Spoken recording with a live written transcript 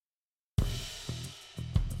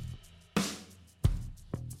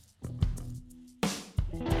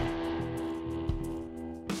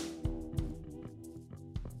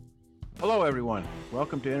Hello, everyone.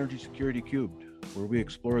 Welcome to Energy Security Cubed, where we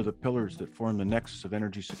explore the pillars that form the nexus of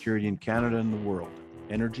energy security in Canada and the world: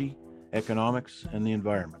 energy, economics, and the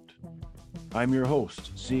environment. I'm your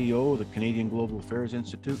host, CEO of the Canadian Global Affairs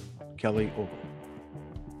Institute, Kelly Ogle.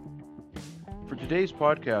 For today's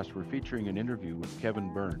podcast, we're featuring an interview with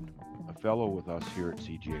Kevin Birn, a fellow with us here at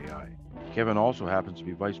CGAI. Kevin also happens to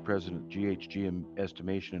be Vice President, GHG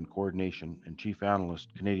Estimation and Coordination and Chief Analyst,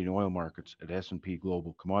 Canadian Oil Markets at S&P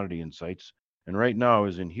Global Commodity Insights, and right now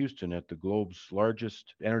is in Houston at the globe's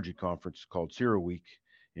largest energy conference called CERAWeek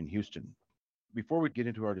in Houston. Before we get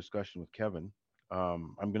into our discussion with Kevin,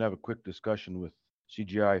 I'm going to have a quick discussion with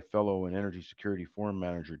CGI Fellow and Energy Security Forum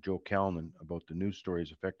Manager Joe Calnan about the news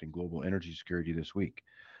stories affecting global energy security this week.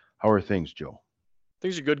 How are things, Joe?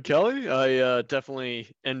 Things are good, Kelly. I definitely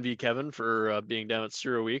envy Kevin for being down at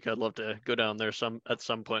CERAWeek. I'd love to go down there at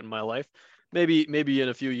some point in my life, maybe in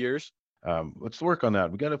a few years. Let's work on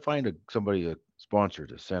that. We got to find a sponsor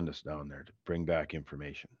to send us down there to bring back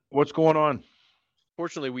information. What's going on?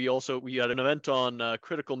 Fortunately, we had an event on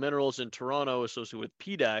critical minerals in Toronto associated with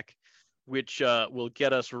PDAC, which will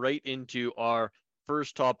get us right into our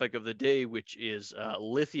first topic of the day, which is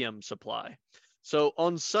lithium supply. So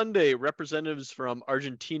on Sunday, representatives from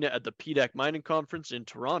Argentina at the PDAC mining conference in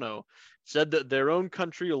Toronto said that their own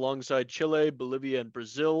country, alongside Chile, Bolivia, and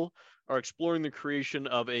Brazil, are exploring the creation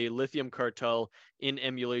of a lithium cartel in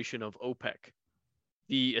emulation of OPEC.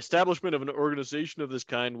 The establishment of an organization of this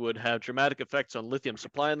kind would have dramatic effects on lithium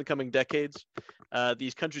supply in the coming decades.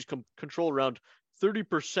 These countries control around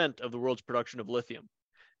 30% of the world's production of lithium.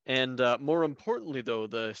 And more importantly, though,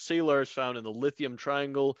 the salars found in the lithium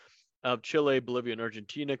triangle of Chile, Bolivia, and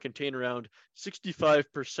Argentina contain around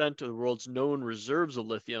 65% of the world's known reserves of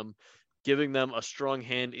lithium, giving them a strong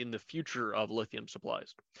hand in the future of lithium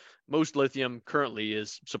supplies. Most lithium currently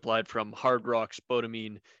is supplied from hard rock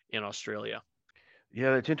spodumene in Australia.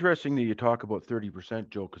 Yeah, it's interesting that you talk about 30%,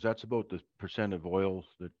 Joe, because that's about the percent of oil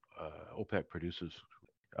that OPEC produces.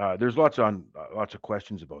 There's lots of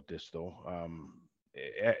questions about this, though.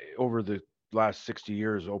 Over the last 60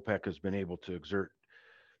 years, OPEC has been able to exert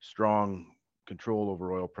strong control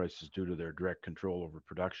over oil prices due to their direct control over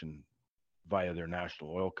production via their national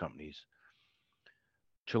oil companies.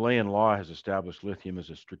 Chilean law has established lithium as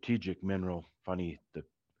a strategic mineral. Funny that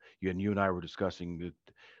you and I were discussing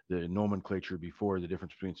the nomenclature before, the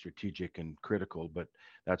difference between strategic and critical, but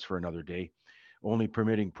that's for another day. Only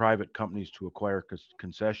permitting private companies to acquire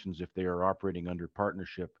concessions if they are operating under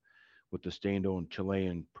partnership with the state-owned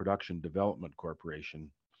Chilean Production Development Corporation.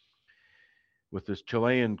 With this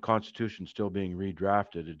Chilean constitution still being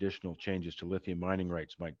redrafted, additional changes to lithium mining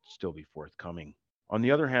rights might still be forthcoming. On the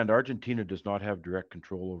other hand, Argentina does not have direct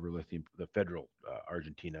control over lithium, the federal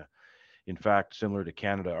Argentina. In fact, similar to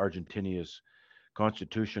Canada, Argentina's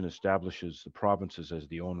constitution establishes the provinces as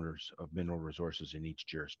the owners of mineral resources in each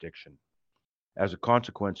jurisdiction. As a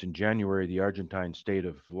consequence, in January, the Argentine state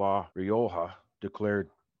of La Rioja declared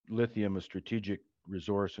lithium a strategic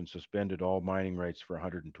resource and suspended all mining rights for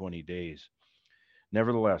 120 days.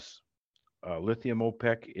 Nevertheless, lithium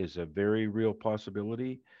OPEC is a very real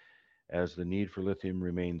possibility, as the need for lithium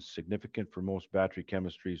remains significant for most battery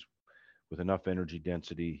chemistries with enough energy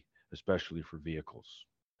density, especially for vehicles.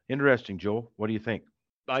 Interesting, Joe. What do you think?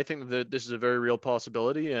 I think that this is a very real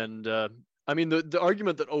possibility. And I mean, the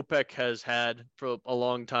argument that OPEC has had for a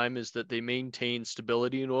long time is that they maintain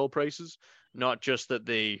stability in oil prices, not just that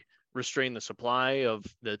they restrain the supply of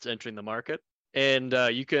that's entering the market. And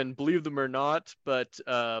you can believe them or not, but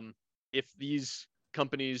if these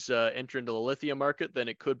companies enter into the lithium market, then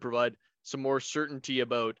it could provide some more certainty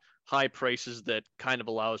about high prices that kind of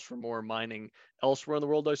allows for more mining elsewhere in the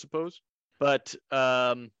world, I suppose. But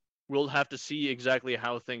we'll have to see exactly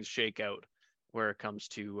how things shake out where it comes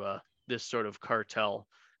to this sort of cartel.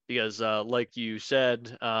 Because like you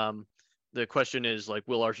said, the question is, like,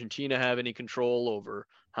 will Argentina have any control over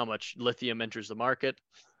how much lithium enters the market?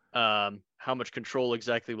 How much control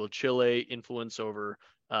exactly will Chile influence over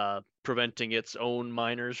preventing its own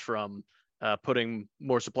miners from putting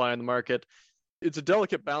more supply on the market? It's a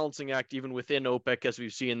delicate balancing act even within OPEC, as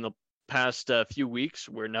we've seen in the past few weeks,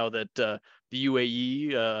 where now that the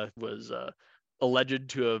UAE was alleged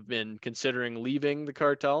to have been considering leaving the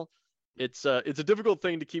cartel. It's a difficult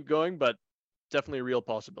thing to keep going, but definitely a real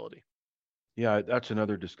possibility. Yeah, that's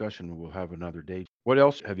another discussion we'll have another day. What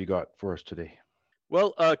else have you got for us today?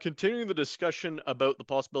 Well, continuing the discussion about the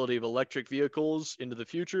possibility of electric vehicles into the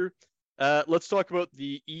future, let's talk about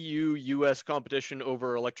the EU-US competition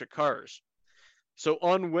over electric cars. So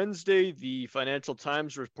on Wednesday, the Financial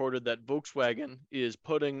Times reported that Volkswagen is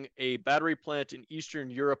putting a battery plant in Eastern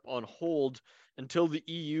Europe on hold until the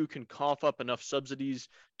EU can cough up enough subsidies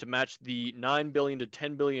to match the 9 billion to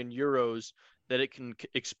 10 billion euros that it can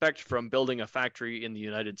expect from building a factory in the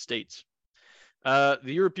United States. The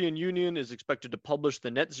European Union is expected to publish the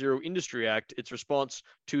Net Zero Industry Act, its response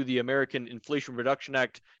to the American Inflation Reduction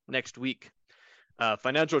Act, next week.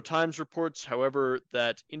 Financial Times reports, however,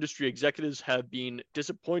 that industry executives have been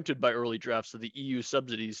disappointed by early drafts of the EU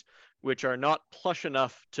subsidies, which are not plush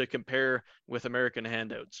enough to compare with American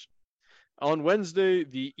handouts. On Wednesday,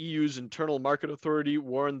 the EU's Internal Market Authority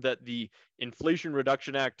warned that the Inflation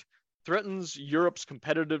Reduction Act threatens Europe's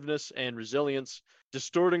competitiveness and resilience,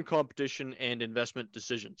 distorting competition and investment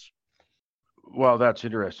decisions. Well, that's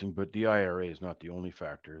interesting, but the IRA is not the only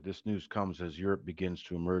factor. This news comes as Europe begins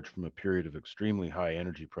to emerge from a period of extremely high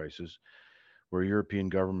energy prices, where European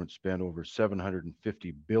governments spent over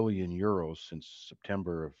 750 billion euros since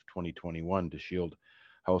September of 2021 to shield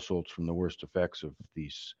households from the worst effects of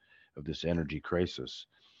this energy crisis,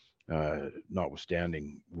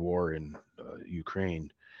 notwithstanding war in Ukraine.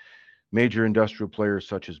 Major industrial players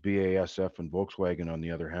such as BASF and Volkswagen, on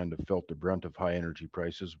the other hand, have felt the brunt of high energy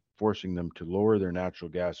prices, forcing them to lower their natural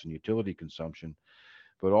gas and utility consumption,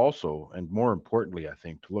 but also, and more importantly, I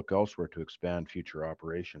think, to look elsewhere to expand future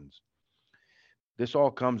operations. This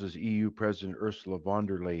all comes as EU President Ursula von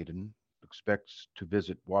der Leyen expects to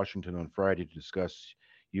visit Washington on Friday to discuss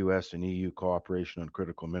US and EU cooperation on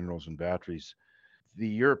critical minerals and batteries. The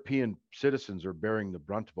European citizens are bearing the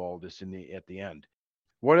brunt of all this at the end.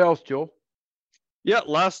 What else, Joe? Yeah,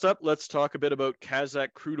 last up, let's talk a bit about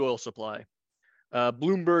Kazakh crude oil supply.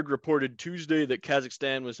 Bloomberg reported Tuesday that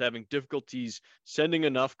Kazakhstan was having difficulties sending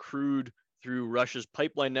enough crude through Russia's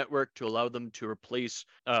pipeline network to allow them to replace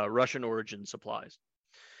Russian origin supplies.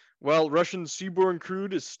 While Russian seaborne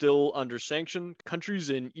crude is still under sanction,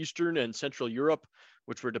 countries in Eastern and Central Europe,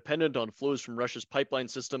 which were dependent on flows from Russia's pipeline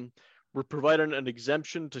system, were provided an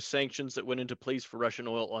exemption to sanctions that went into place for Russian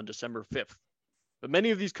oil on December 5th. But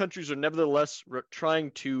many of these countries are nevertheless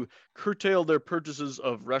trying to curtail their purchases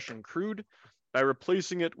of Russian crude by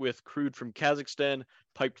replacing it with crude from Kazakhstan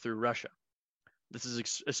piped through Russia. This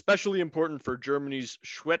is especially important for Germany's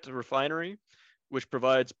Schwedt refinery, which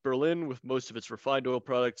provides Berlin with most of its refined oil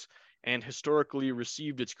products and historically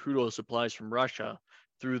received its crude oil supplies from Russia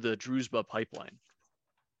through the Druzhba pipeline.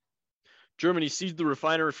 Germany seized the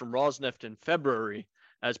refinery from Rosneft in February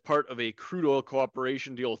as part of a crude oil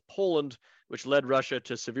cooperation deal with Poland, which led Russia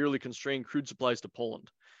to severely constrain crude supplies to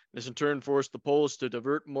Poland. This in turn forced the Poles to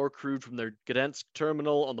divert more crude from their Gdansk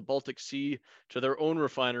terminal on the Baltic Sea to their own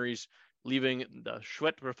refineries, leaving the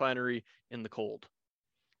Schwedt refinery in the cold.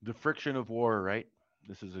 The friction of war, right?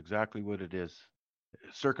 This is exactly what it is.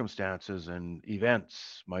 Circumstances and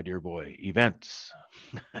events, my dear boy, events.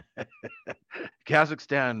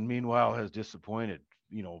 Kazakhstan, meanwhile, has disappointed,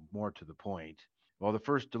 more to the point. While the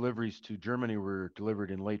first deliveries to Germany were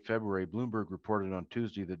delivered in late February, Bloomberg reported on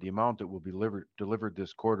Tuesday that the amount that will be delivered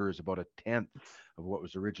this quarter is about a tenth of what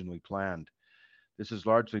was originally planned. This is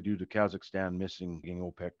largely due to Kazakhstan missing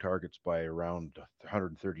OPEC targets by around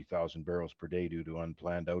 130,000 barrels per day due to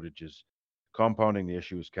unplanned outages. Compounding the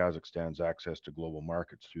issue is Kazakhstan's access to global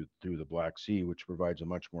markets through the Black Sea, which provides a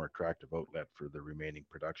much more attractive outlet for the remaining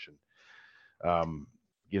production.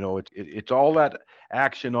 It's all that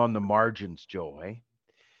action on the margins, Joe, eh?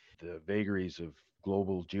 The vagaries of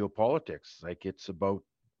global geopolitics. Like it's about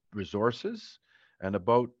resources and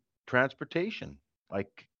about transportation.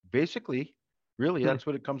 Like basically, really, that's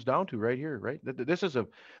what it comes down to right here, right? This is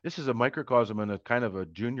a microcosm and a kind of a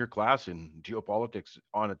junior class in geopolitics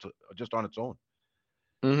on its own.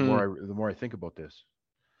 Mm-hmm. The more I think about this,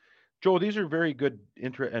 Joe, these are very good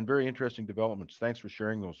and very interesting developments. Thanks for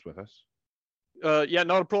sharing those with us. Yeah,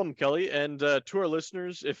 not a problem, Kelly. And to our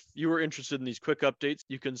listeners, if you are interested in these quick updates,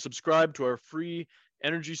 you can subscribe to our free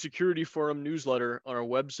Energy Security Forum newsletter on our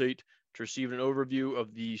website to receive an overview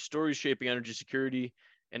of the stories shaping energy security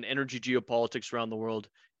and energy geopolitics around the world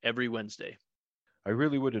every Wednesday. I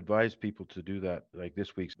really would advise people to do that. Like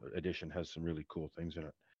this week's edition has some really cool things in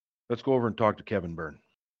it. Let's go over and talk to Kevin Birn.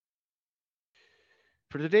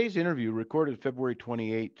 For today's interview, recorded February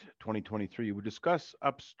 28, 2023, we discuss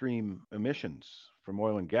upstream emissions from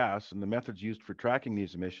oil and gas and the methods used for tracking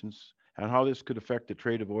these emissions and how this could affect the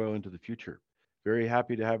trade of oil into the future. Very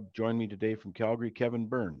happy to have join me today from Calgary, Kevin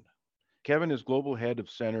Birn. Kevin is Global Head of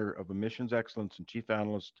Center of Emissions Excellence and Chief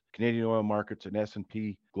Analyst, Canadian Oil Markets and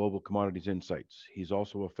S&P Global Commodities Insights. He's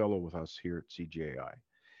also a fellow with us here at CGAI.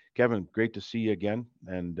 Kevin, great to see you again,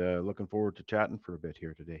 and looking forward to chatting for a bit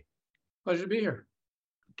here today. Pleasure to be here.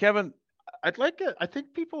 Kevin, I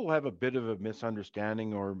think people have a bit of a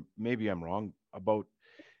misunderstanding, or maybe I'm wrong, about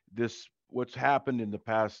this, what's happened in the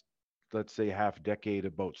past let's say, half decade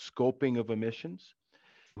about scoping of emissions.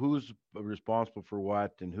 Who's responsible for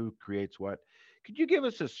what and who creates what? Could you give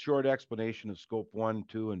us a short explanation of scope one,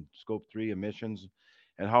 two, and scope three emissions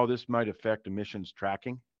and how this might affect emissions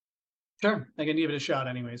tracking? Sure, I can give it a shot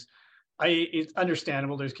anyways. It's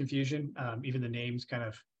understandable there's confusion. Even the names kind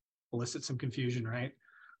of elicit some confusion, right?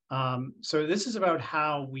 So this is about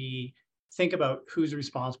how we think about who's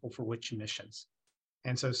responsible for which emissions.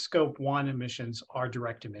 And so scope one emissions are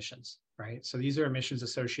direct emissions, right? So these are emissions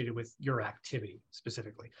associated with your activity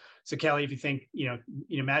specifically. So Kelly, if you think, you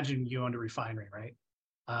imagine you owned a refinery, right?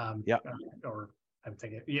 Yeah. Or I'm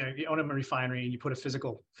thinking, you own a refinery and you put a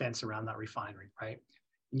physical fence around that refinery, right?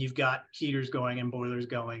 And you've got heaters going and boilers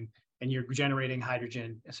going, and you're generating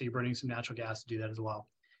hydrogen. So you're burning some natural gas to do that as well.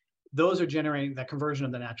 Those are generating that conversion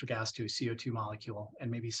of the natural gas to a CO2 molecule and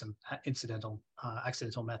maybe some accidental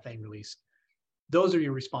methane release. Those are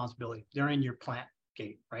your responsibility. They're in your plant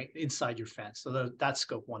gate, right? Inside your fence. So that's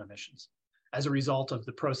scope one emissions. As a result of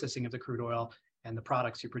the processing of the crude oil and the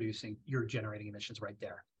products you're producing, you're generating emissions right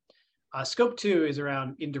there. Scope two is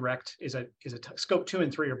around indirect, scope two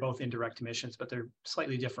and three are both indirect emissions, but they're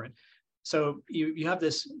slightly different. So you have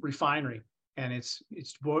this refinery and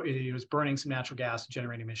it was burning some natural gas to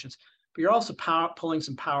generate emissions, but you're also pulling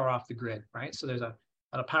some power off the grid, right? So there's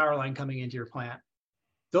a power line coming into your plant.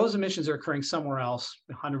 Those emissions are occurring somewhere else,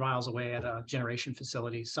 100 miles away at a generation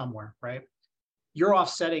facility somewhere, right? You're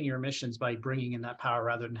offsetting your emissions by bringing in that power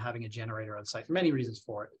rather than having a generator on site. For many reasons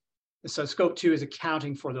for it. So scope two is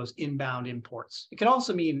accounting for those inbound imports. It can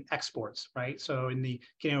also mean exports, right? So in the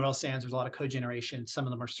Canadian oil sands, there's a lot of cogeneration. Some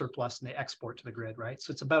of them are surplus and they export to the grid, right?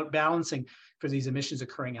 So it's about balancing for these emissions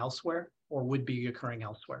occurring elsewhere or would be occurring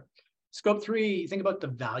elsewhere. Scope three, think about the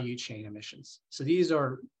value chain emissions. So these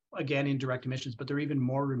are, again, indirect emissions, but they're even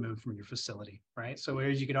more removed from your facility, right? So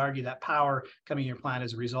whereas you could argue that power coming in your plant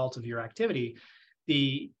as a result of your activity,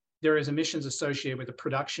 there is emissions associated with the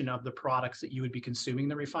production of the products that you would be consuming in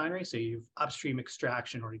the refinery. So you've upstream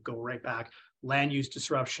extraction, or you go right back, land use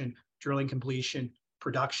disruption, drilling completion,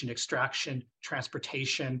 production, extraction,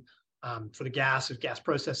 transportation, for the gas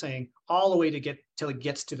processing, all the way till it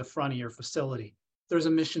gets to the front of your facility. There's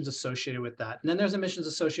emissions associated with that. And then there's emissions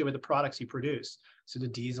associated with the products you produce. So the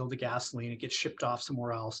diesel, the gasoline, it gets shipped off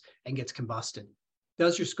somewhere else and gets combusted.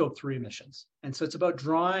 Those are your scope three emissions. And so it's about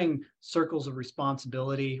drawing circles of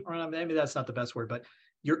responsibility, or maybe that's not the best word, but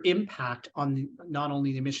your impact on not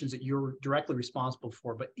only the emissions that you're directly responsible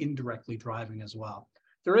for, but indirectly driving as well.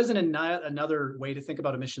 There isn't another way to think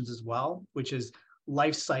about emissions as well, which is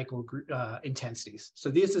life cycle intensities. So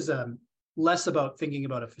this is less about thinking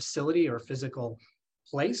about a facility or a physical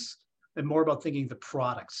place and more about thinking the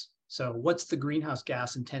products. So what's the greenhouse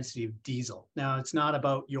gas intensity of diesel? Now, it's not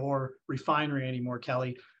about your refinery anymore,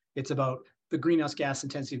 Kelly. It's about the greenhouse gas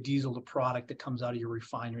intensity of diesel, the product that comes out of your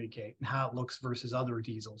refinery gate, and how it looks versus other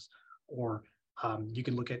diesels. Or you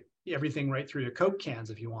can look at everything right through to Coke cans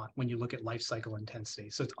if you want when you look at life cycle intensity.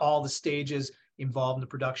 So it's all the stages involved in the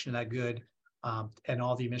production of that good and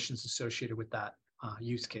all the emissions associated with that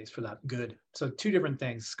use case for that good. So two different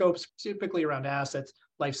things. Scopes typically around assets,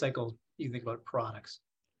 life cycle, you think about products.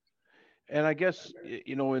 And I guess,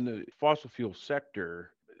 in the fossil fuel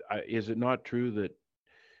sector, is it not true that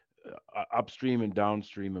upstream and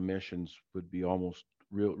downstream emissions would be almost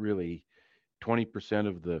really 20%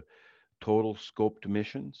 of the total scoped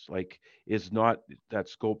emissions? Like, is not that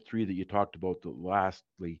scope three that you talked about, the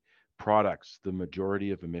lastly, products, the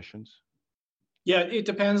majority of emissions? Yeah, it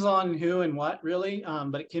depends on who and what, really,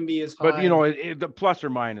 but it can be as high. But the plus or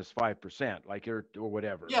minus 5%, like or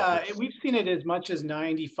whatever. Yeah, we've seen it as much as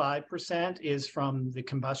 95% is from the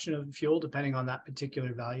combustion of the fuel, depending on that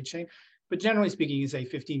particular value chain. But generally speaking, you say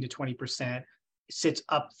 15 to 20% sits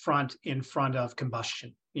up front in front of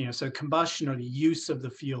combustion. So combustion or the use of the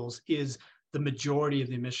fuels is the majority of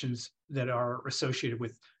the emissions that are associated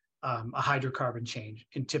with a hydrocarbon change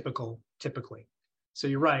in typically. So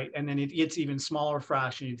you're right. And then it's even smaller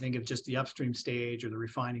fraction. You think of just the upstream stage or the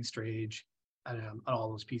refining stage and all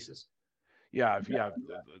those pieces. Yeah,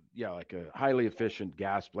 like a highly efficient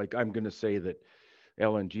gas. Like I'm going to say that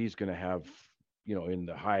LNG is going to have, in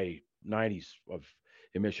the high 90s of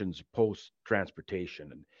emissions post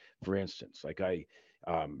transportation. And for instance, like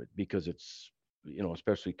because it's,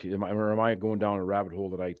 especially, am I going down a rabbit hole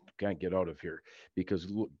that I can't get out of here? Because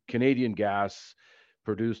Canadian gas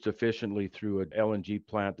produced efficiently through an LNG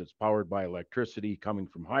plant that's powered by electricity coming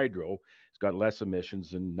from hydro, it's got less emissions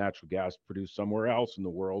than natural gas produced somewhere else in the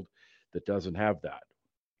world that doesn't have that.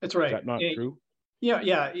 That's right. Is that not true?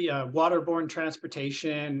 Yeah. Waterborne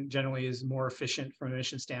transportation generally is more efficient from an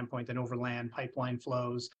emission standpoint than overland pipeline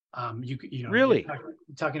flows. You're Really?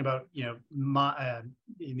 talking about,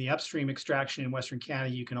 in the upstream extraction in Western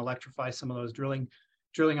Canada, you can electrify some of those drilling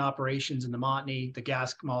operations in the Montney. The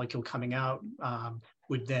gas molecule coming out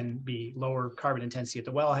would then be lower carbon intensity at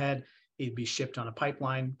the wellhead. It'd be shipped on a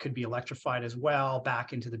pipeline, could be electrified as well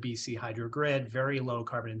back into the BC hydro grid, very low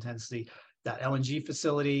carbon intensity. That LNG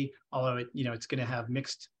facility, although it's going to have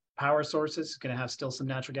mixed power sources, it's going to have still some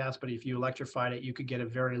natural gas, but if you electrified it, you could get a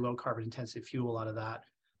very low carbon intensive fuel out of that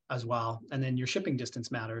as well. And then your shipping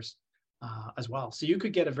distance matters as well. So you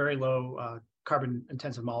could get a very low carbon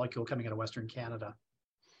intensive molecule coming out of Western Canada.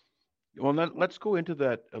 Well, let's go into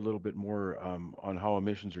that a little bit more on how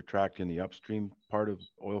emissions are tracked in the upstream part of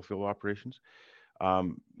oil field operations.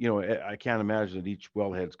 I can't imagine that each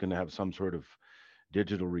wellhead's going to have some sort of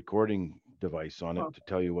digital recording device on it to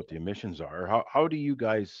tell you what the emissions are. How do you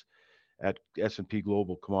guys at S&P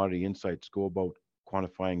Global Commodity Insights go about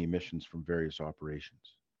quantifying emissions from various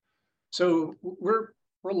operations? So we're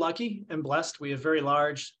lucky and blessed. We have very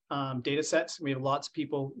large data sets. We have lots of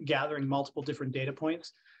people gathering multiple different data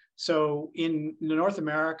points. So in North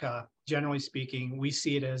America, generally speaking, we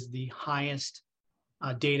see it as the highest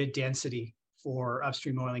data density for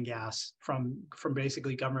upstream oil and gas from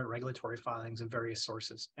basically government regulatory filings of various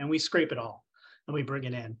sources. And we scrape it all and we bring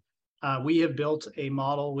it in. We have built a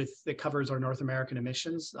model that covers our North American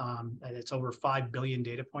emissions, and it's over 5 billion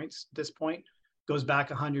data points at this point. Goes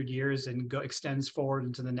back 100 years and extends forward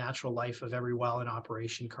into the natural life of every well in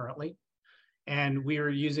operation currently. And we are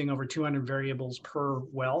using over 200 variables per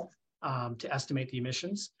well to estimate the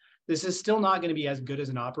emissions. This is still not going to be as good as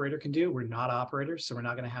an operator can do. We're not operators, so we're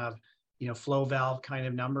not going to have flow valve kind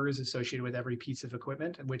of numbers associated with every piece of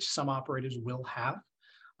equipment, which some operators will have.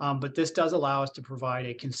 But this does allow us to provide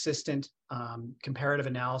a consistent comparative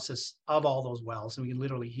analysis of all those wells, and we can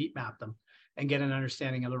literally heat map them and get an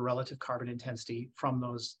understanding of the relative carbon intensity from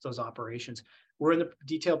those operations. We're in the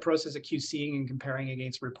detailed process of QCing and comparing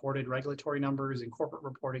against reported regulatory numbers and corporate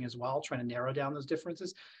reporting as well, trying to narrow down those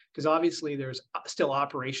differences, because obviously there's still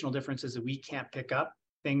operational differences that we can't pick up.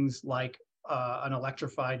 Things like an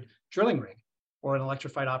electrified drilling rig or an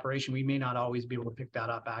electrified operation, we may not always be able to pick that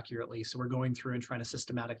up accurately. So we're going through and trying to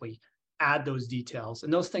systematically add those details,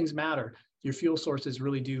 and those things matter. Your fuel sources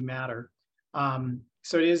really do matter.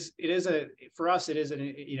 So it's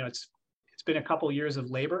been a couple of years of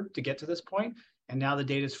labor to get to this point, and now the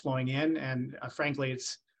data is flowing in. And frankly,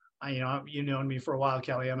 you've known me for a while,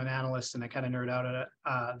 Kelly. I'm an analyst and I kind of nerd out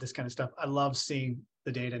at this kind of stuff. I love seeing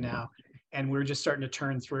the data now, and we're just starting to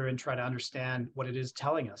turn through and try to understand what it is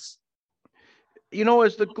telling us.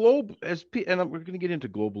 As the globe, and we're going to get into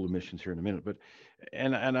global emissions here in a minute, but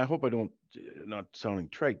and I hope I don't not sounding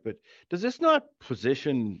trite, but does this not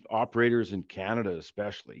position operators in Canada,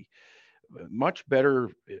 especially, much better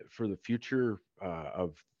for the future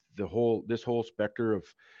of this whole specter of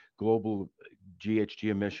global GHG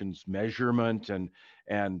emissions measurement and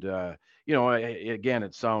again,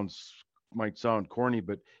 might sound corny,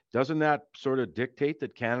 but doesn't that sort of dictate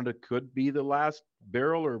that Canada could be the last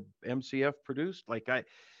barrel or MCF produced?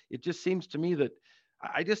 It just seems to me that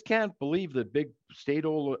I just can't believe that big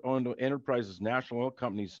state-owned enterprises, national oil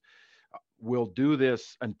companies, will do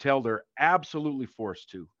this until they're absolutely forced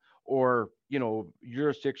to, or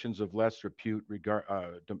jurisdictions of less repute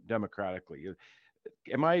democratically.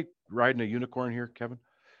 Am I riding a unicorn here, Kevin?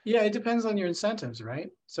 Yeah, it depends on your incentives, right?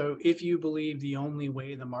 So if you believe the only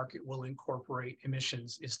way the market will incorporate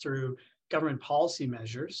emissions is through government policy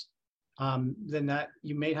measures, then that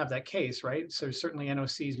you may have that case, right? So certainly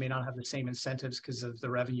NOCs may not have the same incentives because of the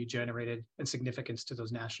revenue generated and significance to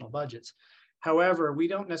those national budgets. However, we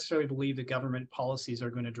don't necessarily believe that government policies are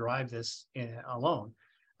going to drive this alone.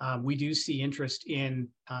 We do see interest in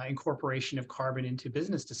incorporation of carbon into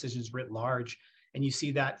business decisions writ large. And you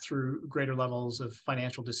see that through greater levels of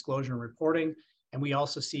financial disclosure and reporting. And we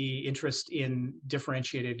also see interest in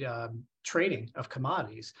differentiated trading of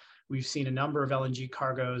commodities. We've seen a number of LNG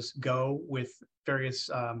cargoes go with various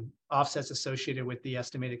offsets associated with the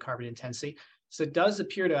estimated carbon intensity. So it does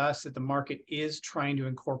appear to us that the market is trying to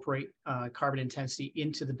incorporate carbon intensity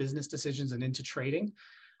into the business decisions and into trading.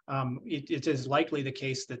 It is likely the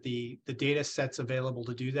case that the data sets available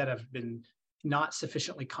to do that have been not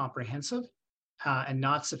sufficiently comprehensive and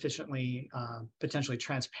not sufficiently potentially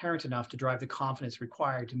transparent enough to drive the confidence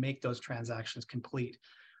required to make those transactions complete.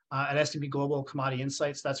 At S&P Global Commodity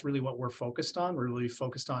Insights, that's really what we're focused on. We're really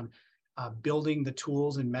focused on building the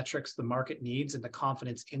tools and metrics the market needs and the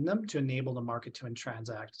confidence in them to enable the market to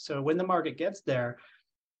transact. So when the market gets there,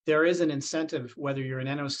 there is an incentive, whether you're an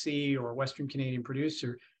NOC or a Western Canadian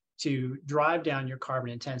producer, to drive down your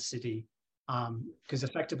carbon intensity, because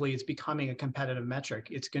effectively it's becoming a competitive metric.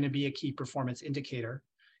 It's going to be a key performance indicator.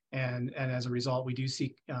 And as a result, we do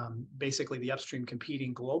see basically the upstream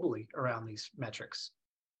competing globally around these metrics.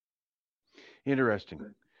 Interesting.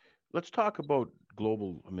 Let's talk about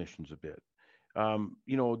global emissions a bit.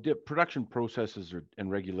 Production processes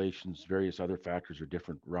and regulations, various other factors are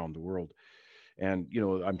different around the world. And,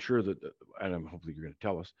 I'm sure that, and hopefully you're going to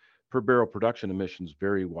tell us, per barrel production emissions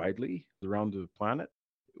vary widely around the planet.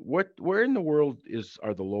 Where in the world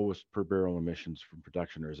are the lowest per barrel emissions from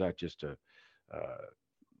production, or is that just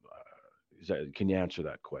can you answer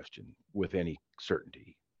that question with any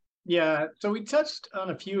certainty? Yeah, so we touched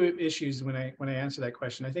on a few issues when I answer that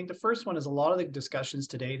question. I think the first one is a lot of the discussions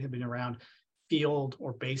to date have been around field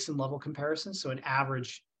or basin level comparisons, so an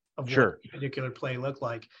average of Sure. what a particular play looked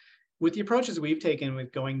like. With the approaches we've taken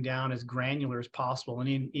with going down as granular as possible,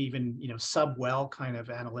 and even sub-well kind of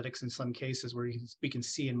analytics in some cases where we can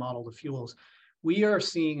see and model the fuels, we are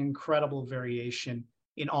seeing incredible variation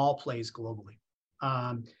in all plays globally.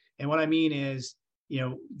 And what I mean is,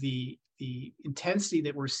 the intensity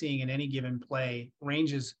that we're seeing in any given play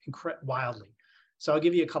ranges wildly. So I'll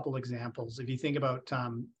give you a couple examples. If you think about,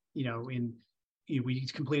 we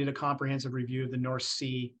completed a comprehensive review of the North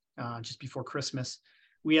Sea just before Christmas.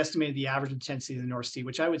 We estimated the average intensity of the North Sea,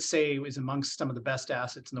 which I would say is amongst some of the best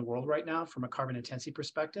assets in the world right now from a carbon intensity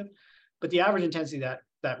perspective. But the average intensity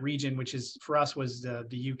that region, which is for us was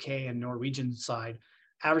the UK and Norwegian side,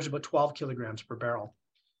 averaged about 12 kilograms per barrel.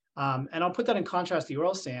 And I'll put that in contrast to the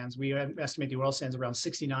oil sands. We estimate the oil sands around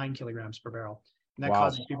 69 kilograms per barrel. And that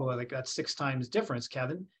causes people like, that's 6 times difference,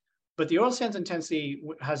 Kevin. But the oil sands intensity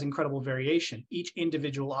has incredible variation. Each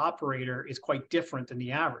individual operator is quite different than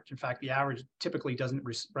the average. In fact, the average typically doesn't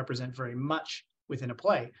represent very much within a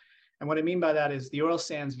play. And what I mean by that is the oil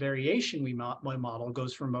sands variation we model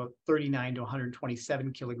goes from about 39 to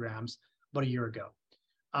 127 kilograms about a year ago.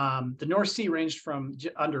 The North Sea ranged from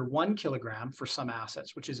under 1 kilogram for some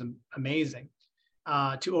assets, which is amazing,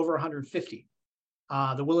 to over 150.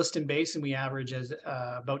 The Williston Basin, we average as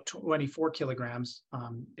about 24 kilograms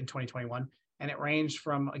in 2021, and it ranged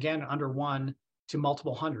from, again, under 1 to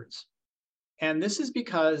multiple hundreds. And this is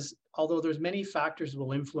because, although there's many factors that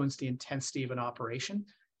will influence the intensity of an operation,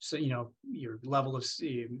 so, your level of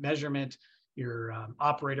measurement, your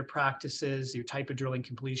operator practices, your type of drilling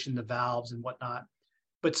completion, the valves and whatnot,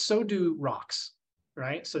 but so do rocks,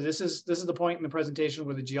 right? So this is the point in the presentation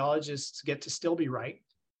where the geologists get to still be right.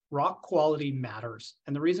 Rock quality matters.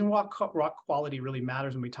 And the reason rock quality really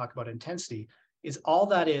matters when we talk about intensity is all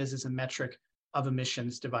that is a metric of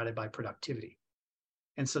emissions divided by productivity.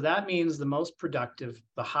 And so that means the most productive,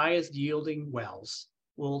 the highest yielding wells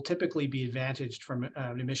will typically be advantaged from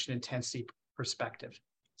an emission intensity perspective.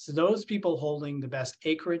 So those people holding the best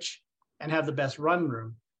acreage and have the best run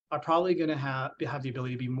room are probably going to have the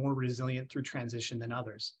ability to be more resilient through transition than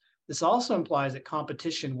others. This also implies that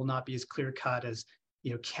competition will not be as clear cut as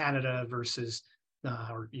Canada versus,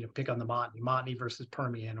 or pick on the Montney versus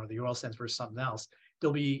Permian, or the oil sands versus something else.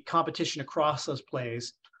 There'll be competition across those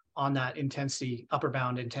plays on that intensity, upper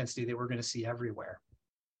bound intensity that we're going to see everywhere.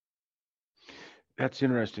 That's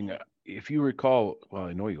interesting. If you recall, well,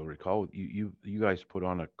 I know you'll recall, you guys put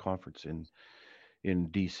on a conference in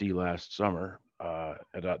DC last summer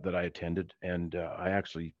that I attended, and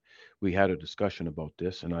we had a discussion about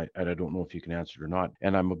this, and I don't know if you can answer it or not.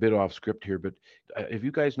 And I'm a bit off script here, but have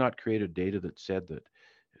you guys not created data that said that,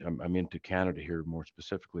 I'm into Canada here more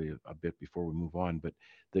specifically a bit before we move on, but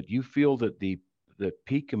that you feel that the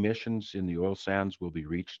peak emissions in the oil sands will be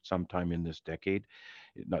reached sometime in this decade?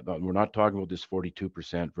 We're not talking about this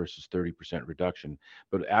 42% versus 30% reduction,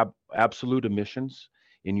 but absolute emissions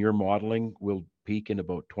in your modeling will peak in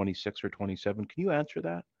about 26 or 27. Can you answer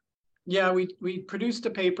that? Yeah, we produced a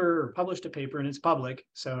paper or published a paper, and it's public,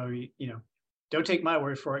 so don't take my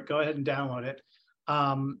word for it. Go ahead and download it,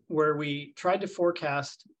 where we tried to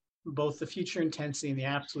forecast both the future intensity and the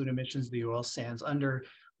absolute emissions of the oil sands under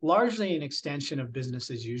largely an extension of business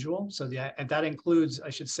as usual. So that includes, I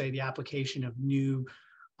should say, the application of new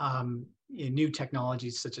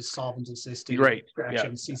technologies such as solvent-assisted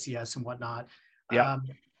extraction, CCS, and whatnot. Yeah.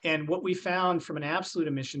 And what we found from an absolute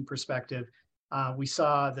emission perspective, we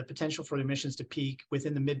saw the potential for the emissions to peak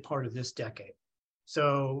within the mid part of this decade.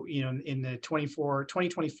 So, in the 2024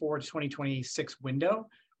 to 2026 window,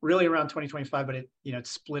 really around 2025, but it's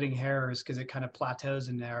splitting hairs because it kind of plateaus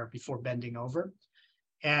in there before bending over.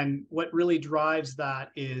 And what really drives that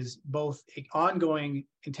is both ongoing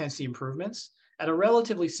intensity improvements at a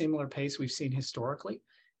relatively similar pace we've seen historically,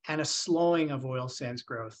 and a slowing of oil sands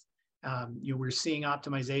growth. We're seeing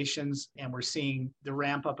optimizations and we're seeing the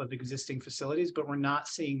ramp up of existing facilities, but we're not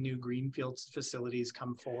seeing new greenfield facilities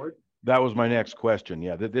come forward. That was my next question.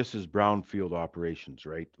 Yeah, this is brownfield operations,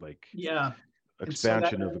 right? Like Yeah.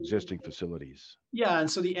 expansion of existing facilities. Yeah, and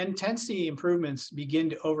so the intensity improvements begin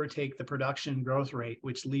to overtake the production growth rate,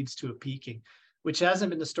 which leads to a peaking, which hasn't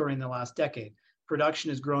been the story in the last decade. Production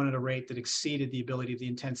has grown at a rate that exceeded the ability of the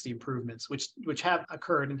intensity improvements, which have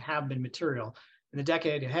occurred and have been material. In the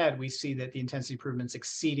decade ahead, we see that the intensity improvements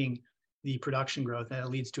exceeding the production growth, and it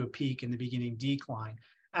leads to a peak in the beginning decline.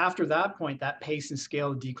 After that point, that pace and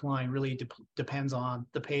scale of decline really depends on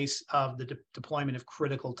the pace of the deployment of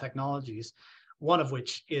critical technologies, one of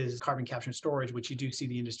which is carbon capture and storage, which you do see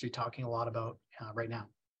the industry talking a lot about right now.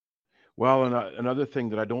 Well, and another thing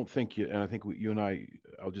that I don't think you, and I think you and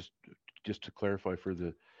I'll just to clarify for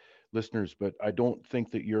the listeners, but I don't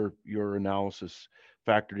think that your analysis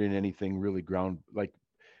factored in anything really like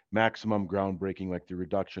maximum groundbreaking, like the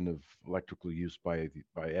reduction of electrical use by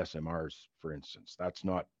SMRs, for instance. That's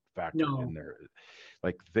not factored in there.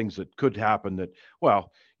 Like things that could happen that,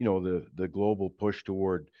 well, the global push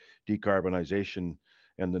toward decarbonization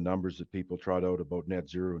and the numbers that people trot out about net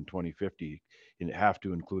zero in 2050, and have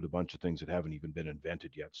to include a bunch of things that haven't even been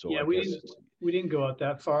invented yet. So yeah, we didn't go out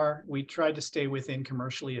that far. We tried to stay within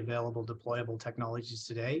commercially available deployable technologies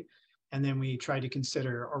today. And then we tried to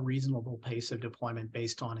consider a reasonable pace of deployment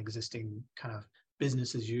based on existing kind of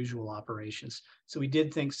business as usual operations. So we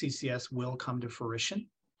did think CCS will come to fruition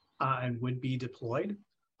and would be deployed.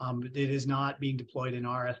 But it is not being deployed in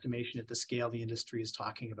our estimation at the scale the industry is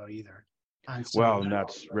talking about either. And so and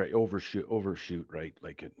that's right, overshoot, right?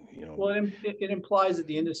 Like Well, it implies that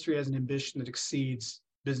the industry has an ambition that exceeds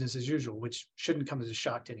business as usual, which shouldn't come as a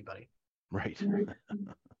shock to anybody. Right.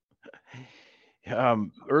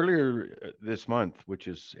 Earlier this month, which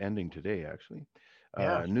is ending today, actually,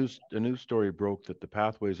 a news story broke that the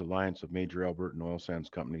Pathways Alliance of major Albertan oil sands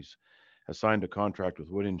companies has signed a contract with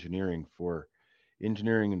Wood Engineering for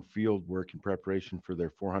engineering and field work in preparation for their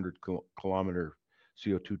 400-kilometer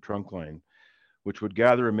CO2 trunk line, which would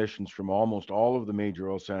gather emissions from almost all of the major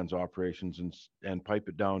oil sands operations and pipe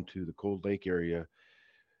it down to the Cold Lake area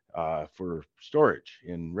for storage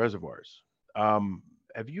in reservoirs.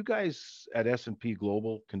 Have you guys at S&P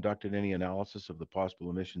Global conducted any analysis of the possible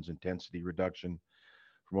emissions intensity reduction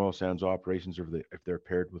from oil sands operations, or if they're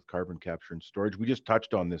paired with carbon capture and storage? We just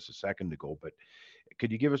touched on this a second ago, but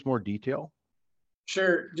could you give us more detail?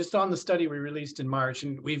 Sure. Just on the study we released in March,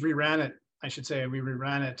 and we've reran it, I should say, and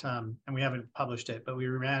we haven't published it, but we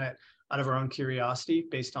ran it out of our own curiosity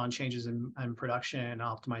based on changes in production and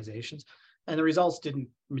optimizations. And the results didn't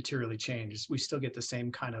materially change. We still get the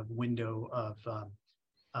same kind of window of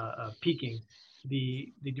peaking.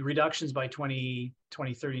 The reductions by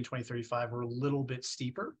 2030 and 2035 were a little bit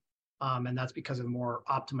steeper. And that's because of more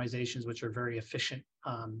optimizations, which are very efficient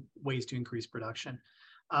ways to increase production.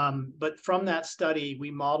 But from that study, we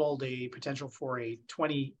modeled a potential for a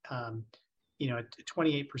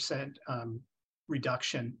 28%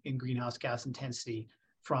 reduction in greenhouse gas intensity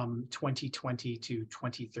from 2020 to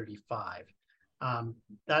 2035.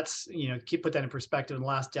 That's, put that in perspective. In the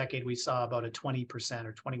last decade, we saw about a 20%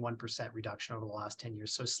 or 21% reduction over the last 10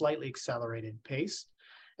 years. So slightly accelerated pace.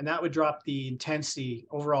 And that would drop the intensity,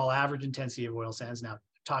 overall average intensity of oil sands. Now,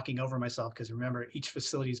 talking over myself, because remember, each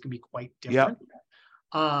facility is going to be quite different.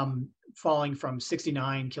 Yep. Falling from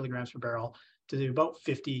 69 kilograms per barrel to about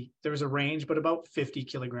 50. There was a range, but about 50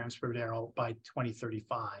 kilograms per barrel by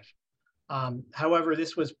 2035. However,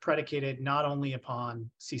 this was predicated not only upon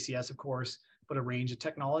CCS, of course, but a range of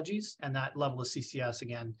technologies. And that level of CCS,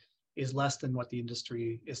 again, is less than what the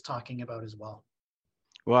industry is talking about as well.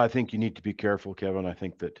 Well, I think you need to be careful, Kevin. I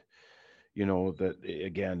think that, that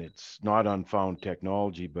again, it's not unfound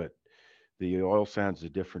technology, but the oil sands is a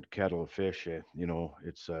different kettle of fish.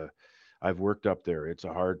 It's I've worked up there. It's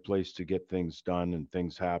a hard place to get things done, and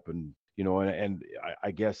things happen, and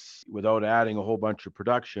I guess without adding a whole bunch of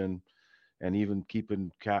production and even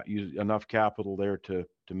keeping enough capital there to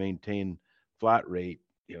maintain flat rate,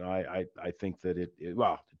 I think that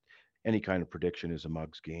well, any kind of prediction is a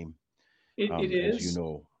mug's game. It is, as you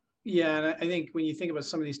know. Yeah, and I think when you think about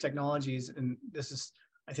some of these technologies, and this is,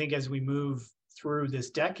 I think, as we move through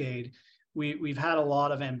this decade, we've had a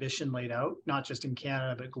lot of ambition laid out, not just in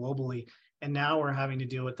Canada, but globally. And now we're having to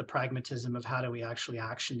deal with the pragmatism of how do we actually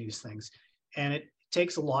action these things. And it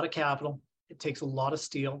takes a lot of capital. It takes a lot of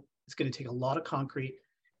steel. It's going to take a lot of concrete.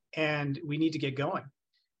 And we need to get going.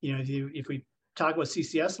 If we talk about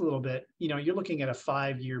CCS a little bit, you're looking at a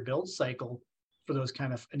 5-year build cycle for those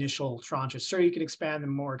kind of initial tranches. Sure, you can expand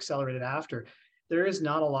them more accelerated after. there is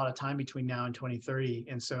not a lot of time between now and 2030.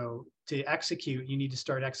 And so to execute, you need to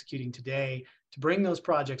start executing today to bring those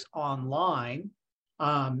projects online.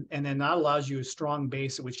 And then that allows you a strong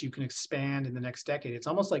base at which you can expand in the next decade. It's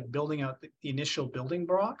almost like building out the initial building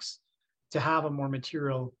blocks to have a more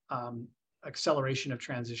material acceleration of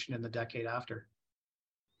transition in the decade after.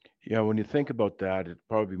 Yeah, when you think about that, it'd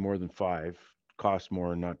probably be more than 5, cost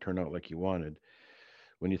more and not turn out like you wanted.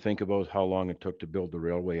 When you think about how long it took to build the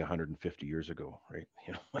railway 150 years ago, right?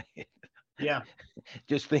 Yeah.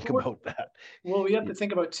 Just think about that. Well, we have to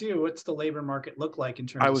think about too, what's the labor market look like in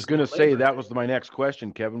terms I of was going to skilled say labor? that was my next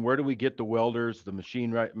question, Kevin. Where do we get the welders, the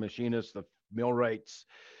machinists, the millwrights,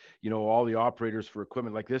 all the operators for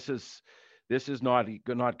equipment? Like this is not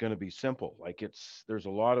going to be simple. Like there's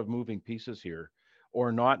a lot of moving pieces here,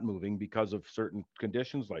 or not moving because of certain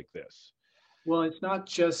conditions like this. Well, it's not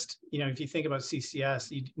just, if you think about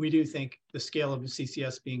CCS, we do think the scale of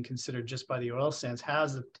CCS being considered just by the oil sands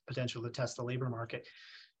has the potential to test the labor market.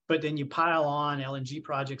 But then you pile on LNG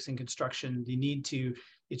projects in construction, you need to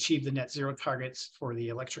achieve the net zero targets for the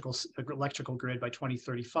electrical grid by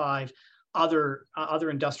 2035. Other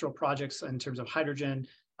industrial projects in terms of hydrogen,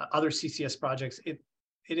 other CCS projects, it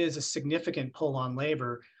is a significant pull on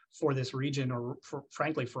labor for this region, or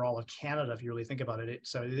frankly, for all of Canada, if you really think about it.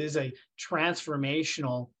 So it is a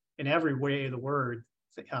transformational, in every way of the word,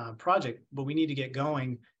 project, but we need to get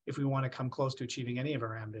going if we want to come close to achieving any of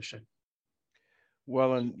our ambition.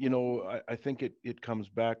 Well, and I think it comes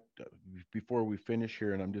back before we finish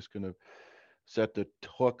here, and I'm just going to set the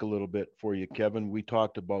hook a little bit for you, Kevin. We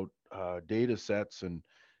talked about data sets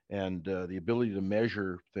and the ability to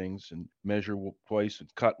measure things, and measure twice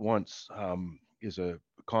and cut once is a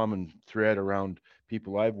common thread around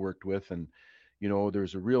people I've worked with. And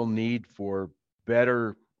there's a real need for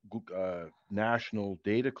better national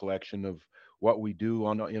data collection of what we do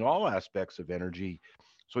in all aspects of energy,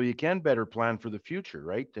 so you can better plan for the future,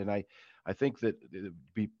 right? And I think that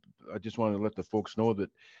I just want to let the folks know that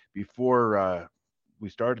before we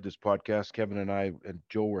started this podcast, Kevin and I and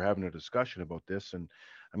Joe were having a discussion about this, and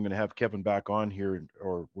I'm going to have Kevin back on here,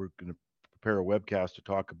 or we're going to prepare a webcast to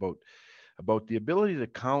talk about the ability to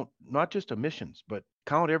count not just emissions, but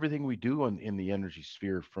count everything we do in the energy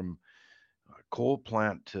sphere, from coal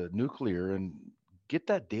plant to nuclear, and get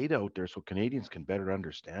that data out there so Canadians can better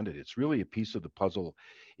understand it. It's really a piece of the puzzle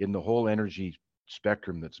in the whole energy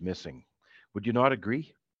spectrum that's missing. Would you not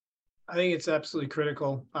agree? I think it's absolutely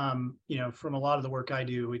critical, from a lot of the work I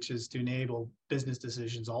do, which is to enable business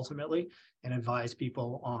decisions ultimately and advise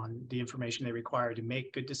people on the information they require to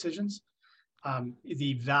make good decisions.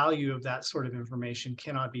 The value of that sort of information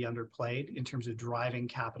cannot be underplayed in terms of driving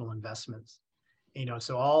capital investments.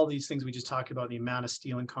 So all these things we just talked about, the amount of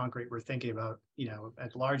steel and concrete we're thinking about,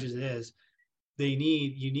 as large as it is, you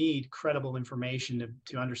need credible information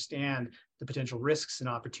to understand the potential risks and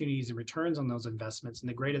opportunities and returns on those investments. And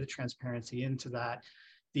the greater the transparency into that,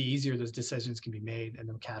 the easier those decisions can be made and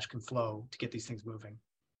the cash can flow to get these things moving.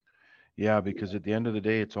 Yeah, because at the end of the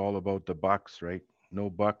day, it's all about the bucks, right? No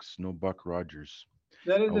bucks, no Buck Rogers.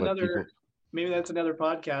 That is maybe that's another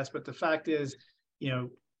podcast, but the fact is,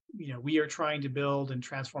 we are trying to build and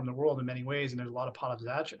transform the world in many ways, and there's a lot of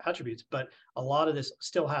positive attributes, but a lot of this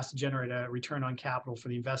still has to generate a return on capital for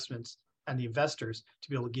the investments and the investors to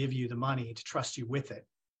be able to give you the money to trust you with it.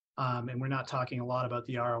 And we're not talking a lot about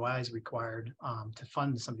the ROIs required to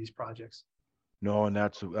fund some of these projects. No, and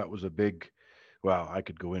that was a big, well, I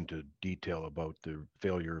could go into detail about the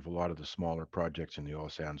failure of a lot of the smaller projects in the oil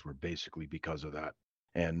sands were basically because of that,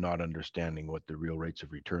 and not understanding what the real rates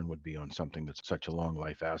of return would be on something that's such a long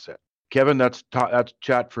life asset. Kevin, that's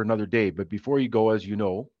chat for another day. But before you go, as you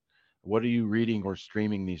know, what are you reading or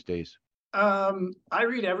streaming these days? I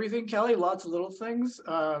read everything, Kelly, lots of little things,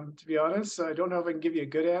 to be honest. So I don't know if I can give you a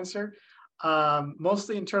good answer.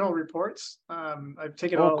 Mostly internal reports. I've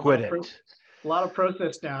taken a lot of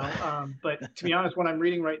process now. But to be honest, what I'm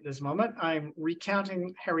reading right this moment, I'm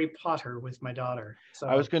recounting Harry Potter with my daughter. So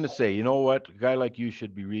I was going to say, you know what? A guy like you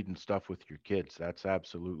should be reading stuff with your kids. That's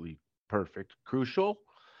absolutely perfect, crucial,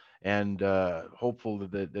 and hopeful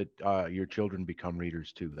that your children become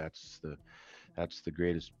readers too. That's the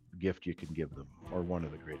greatest gift you can give them, or one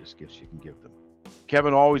of the greatest gifts you can give them.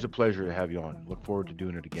 Kevin, always a pleasure to have you on. Look forward to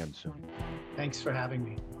doing it again soon. Thanks for having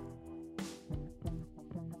me.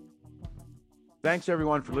 Thanks,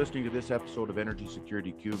 everyone, for listening to this episode of Energy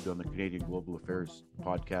Security Cubed on the Canadian Global Affairs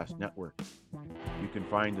Podcast Network. You can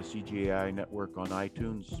find the CGAI network on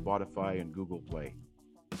iTunes, Spotify, and Google Play.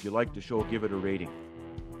 If you like the show, give it a rating.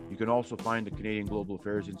 You can also find the Canadian Global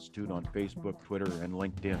Affairs Institute on Facebook, Twitter, and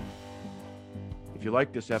LinkedIn. If If you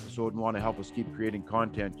like this episode and want to help us keep creating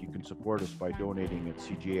content, you can support us by donating at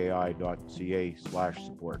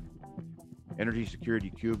cgai.ca/support. Energy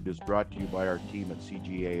Security Cubed is brought to you by our team at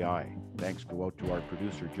CGAI. Thanks go out to our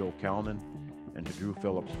producer, Joe Calnan, and to Drew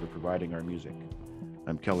Phillips for providing our music.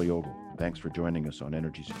 I'm Kelly Ogle. Thanks for joining us on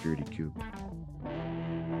Energy Security Cubed.